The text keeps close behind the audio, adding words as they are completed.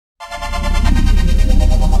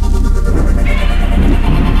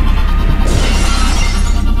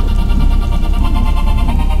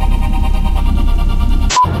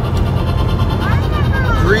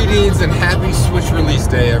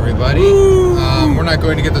not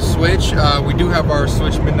going to get the Switch. We do have our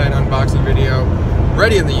Switch Midnight unboxing video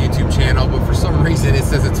ready on the YouTube channel, but for some reason it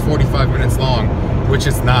says it's 45 minutes long, which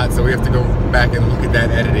it's not, so we have to go back and look at that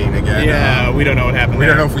editing again. Yeah, we don't know what happened We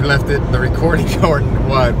there. don't know if we left it the recording or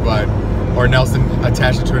what, or Nelson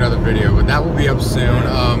attached it to another video, but that will be up soon.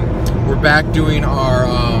 We're back doing our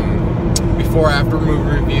before-after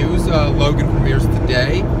movie reviews. Logan premieres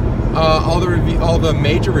today. All the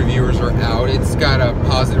major reviewers are out. It's got a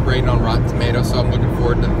positive rating on Rotten Tomatoes, so I'm looking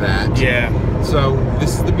forward to that. Yeah. So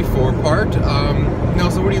this is the before part.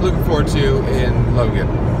 Nelson, what are you looking forward to in Logan?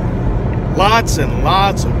 Lots and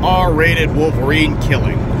lots of R-rated Wolverine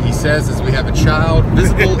killing. He says as we have a child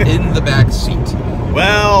visible in the back seat.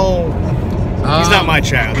 Well, he's not my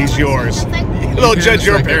child. He's yours. We'll judge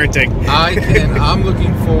your parenting. I'm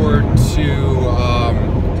looking forward to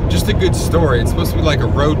just a good story. It's supposed to be like a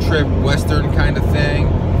road trip western kind of thing.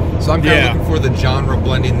 So I'm kind of looking for the genre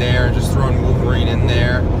blending there and just throwing Wolverine in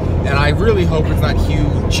there. And I really hope it's not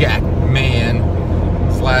Hugh Jackman's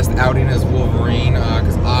last outing as Wolverine,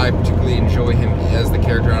 because I particularly enjoy him as the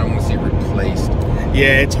character and I don't want to see it replaced.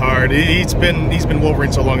 Yeah, it's hard. He's been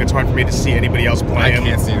Wolverine so long, it's hard for me to see anybody else play him. I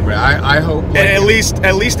can't see anybody. I hope. Like, and at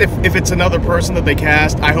least if it's another person that they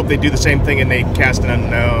cast, I hope they do the same thing and they cast an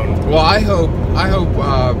unknown. Well, I hope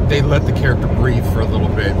they let the character breathe for a little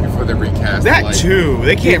bit before they recast. That like, too.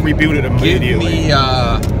 They can't reboot it immediately. Give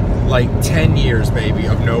me like 10 years maybe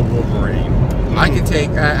of no Wolverine. I can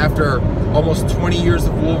take after almost 20 years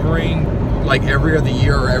of Wolverine, like every other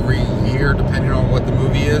year or every year, depending on what the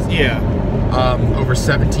movie is. Yeah. Over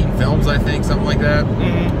 17 films, I think, something like that.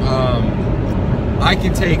 I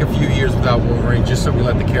can take a few years without Wolverine just so we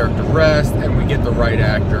let the character rest and we get the right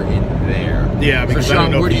actor in there. Yeah, because so, Sean, I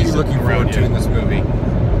don't know what if are you looking forward to in this movie?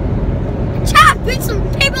 Chop! Beat some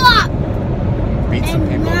people up! Beat some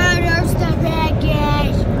people up. Murder the bad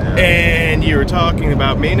guys. And you're talking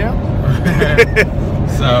about me now?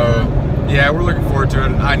 So, yeah, we're looking forward to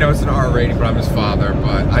it. I know it's an R rating, but I'm his father,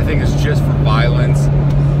 but I think it's just for violence.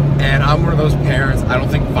 And I'm one of those parents, I don't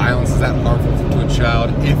think violence is that harmful to a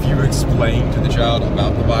child if you explain to the child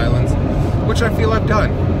about the violence, which I feel I've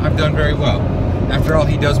done. I've done very well. After all,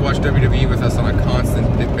 he does watch WWE with us on a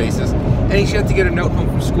constant basis, and he's yet to get a note home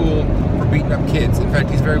from school for beating up kids. In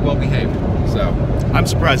fact, he's very well behaved, so. I'm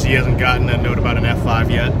surprised he hasn't gotten a note about an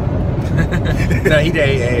F5 yet. No, he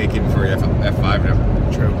did AA again before F5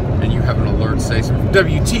 never. True. And you have an alert say some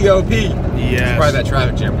WTOP. Yes. It's probably that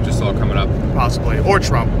traffic jam we just saw coming up. Possibly. Or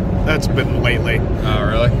Trump. That's been lately. Oh,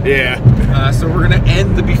 really? Yeah. So we're going to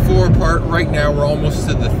end the before part right now. We're almost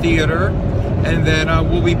to the theater. And then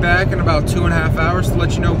we'll be back in about 2.5 hours to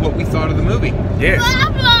let you know what we thought of the movie. Yeah.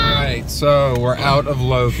 Alright, so we're out of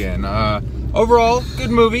Logan. Overall,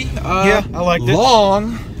 good movie. Yeah, I liked it.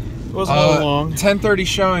 Long. It was a little long. 10:30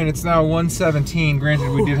 showing. It's now 1:17.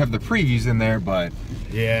 Granted, we did have the previews in there, but...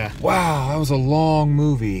 Yeah. Wow, that was a long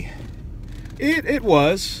movie. It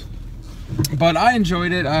was. But I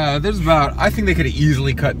enjoyed it. I think they could have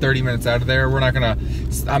easily cut 30 minutes out of there.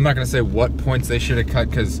 I'm not gonna say what points they should have cut,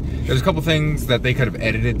 because there's a couple things that they could have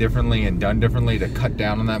edited differently and done differently to cut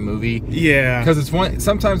down on that movie. Yeah. Because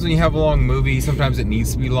sometimes when you have a long movie, sometimes it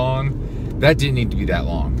needs to be long. That didn't need to be that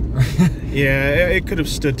long. Yeah, it could have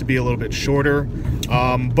stood to be a little bit shorter.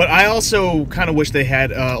 But I also kind of wish they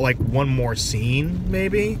had like one more scene,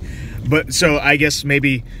 maybe. But so I guess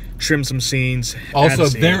maybe trim some scenes. Also,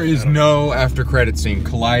 there is no after credit scene.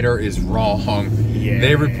 Collider is wrong. Yeah.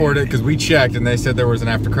 They reported, because we checked and they said there was an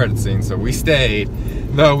after credit scene, so we stayed.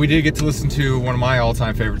 Though we did get to listen to one of my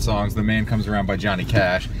all-time favorite songs, "The Man Comes Around" by Johnny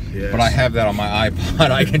Cash. Yes. But I have that on my iPod.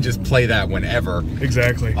 I can just play that whenever.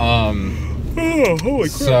 Exactly. Oh, holy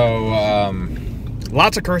crap. So,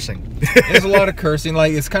 lots of cursing. there's a lot of cursing.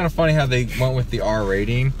 Like, it's kind of funny how they went with the R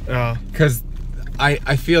rating. Because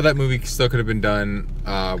I feel that movie still could have been done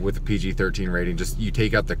with a PG-13 rating. Just you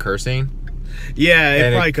take out the cursing. Yeah,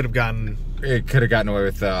 it probably could have gotten... It could have gotten away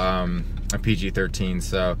with a PG-13.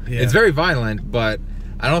 So yeah. It's very violent, but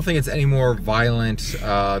I don't think it's any more violent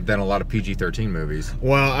than a lot of PG-13 movies.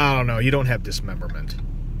 Well, I don't know. You don't have dismemberment.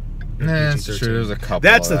 Nah, that's true. There's a couple.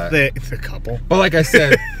 That's the thing. The couple. But like I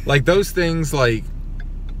said, like those things, like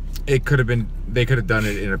it could have been. They could have done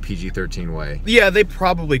it in a PG-13 way. Yeah, they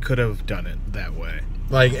probably could have done it that way.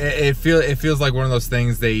 Like it feels like one of those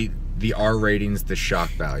things. The R ratings, the shock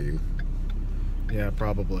value. Yeah,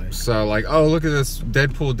 probably. So like, oh, look at this.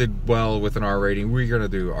 Deadpool did well with an R rating. We're gonna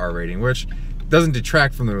do R rating, which doesn't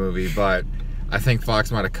detract from the movie, but I think Fox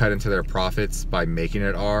might have cut into their profits by making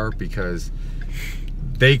it R, because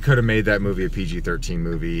they could have made that movie a PG-13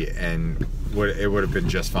 movie and it would have been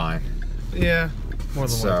just fine. Yeah, more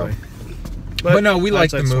than likely. But no, we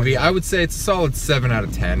like the hindsight's movie. 2020. I would say it's a solid 7 out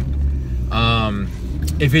of 10.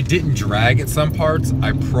 If it didn't drag at some parts,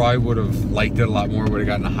 I probably would have liked it a lot more. Would have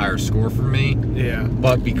gotten a higher score from me. Yeah.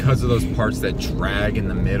 But because of those parts that drag in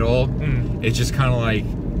the middle, it's just kind of like,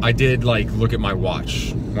 I did like look at my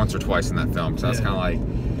watch once or twice in that film. So I was kind of like,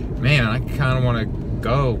 man, I kind of want to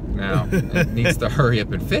go now. It needs to hurry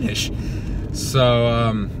up and finish.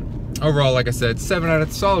 So overall, like I said,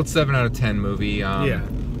 solid 7 out of 10 movie. Yeah,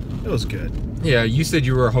 it was good. Yeah, you said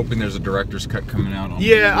you were hoping there's a director's cut coming out on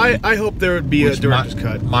Yeah, I hope there would be a director's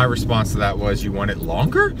cut. My response to that was, you want it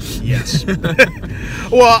longer? Yes.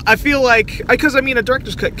 Well, I feel like, because I mean, a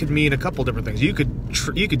director's cut could mean a couple different things. You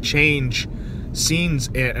could change scenes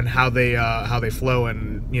and how they flow,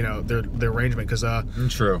 and you know their arrangement. Because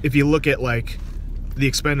True. if you look at like the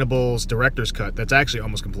Expendables director's cut, that's actually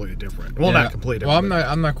almost completely different. Well, not completely different. Well,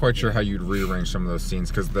 I'm not quite sure how you'd rearrange some of those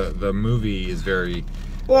scenes, because the movie is very.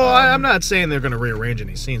 Well, I'm not saying they're going to rearrange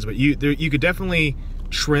any scenes, but you could definitely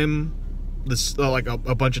trim this like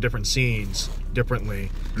a bunch of different scenes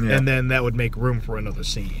differently, and then that would make room for another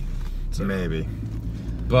scene. So. Maybe,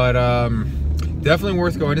 but definitely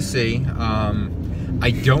worth going to see.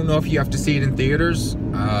 I don't know if you have to see it in theaters.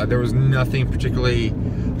 There was nothing particularly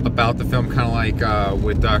about the film, kind of like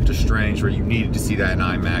with Doctor Strange, where you needed to see that in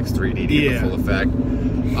IMAX 3D to get the full effect.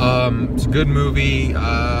 It's a good movie.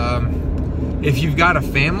 If you've got a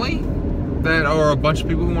family or a bunch of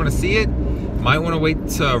people who want to see it, might want to wait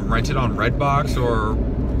to rent it on Redbox or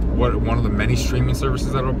one of the many streaming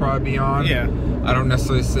services that it'll probably be on. Yeah. I don't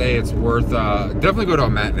necessarily say it's worth. Definitely go to a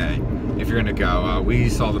matinee if you're gonna go. We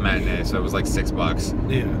saw the matinee, so it was like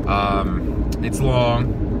 $6. Yeah. It's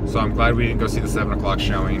long, so I'm glad we didn't go see the 7 o'clock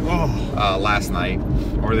showing last night,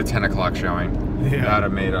 or the 10 o'clock showing. Yeah. That would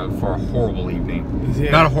have made up for a horrible evening. Yeah.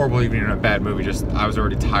 Not a horrible evening in a bad movie, just I was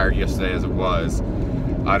already tired yesterday as it was.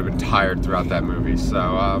 I'd have been tired throughout that movie. So,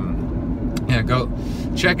 yeah, go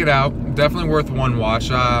check it out. Definitely worth one watch.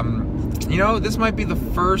 You know, this might be the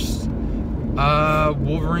first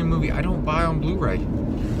Wolverine movie I don't buy on Blu-ray.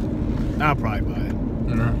 I'll probably buy it.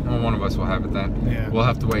 Well, one of us will have it then. Yeah. We'll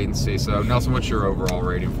have to wait and see. So, Nelson, what's your overall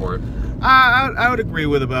rating for it? I would agree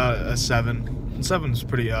with about a 7. 7's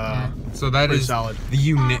pretty so that pretty is solid. The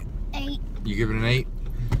unit. 8. You give it an 8.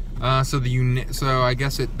 So the unit. So I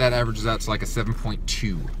guess that averages out to like a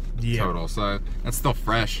 7.2 total. So that's still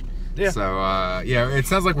fresh. Yeah. So yeah, it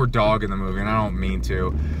sounds like we're dogging the movie, and I don't mean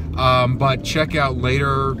to. But check out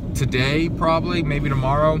later today, probably maybe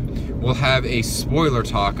tomorrow. We'll have a spoiler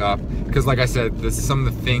talk up, because like I said, some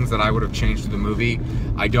of the things that I would have changed to the movie,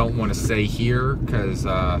 I don't want to say here, because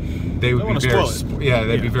they would be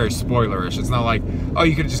very be very spoilerish. It's not like, oh,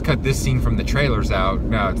 you could have just cut this scene from the trailers out.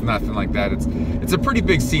 No, it's nothing like that. It's a pretty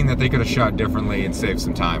big scene that they could have shot differently and saved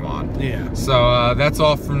some time on. Yeah. So that's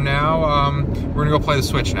all from now. We're gonna go play the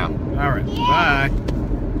Switch now. All right. Bye.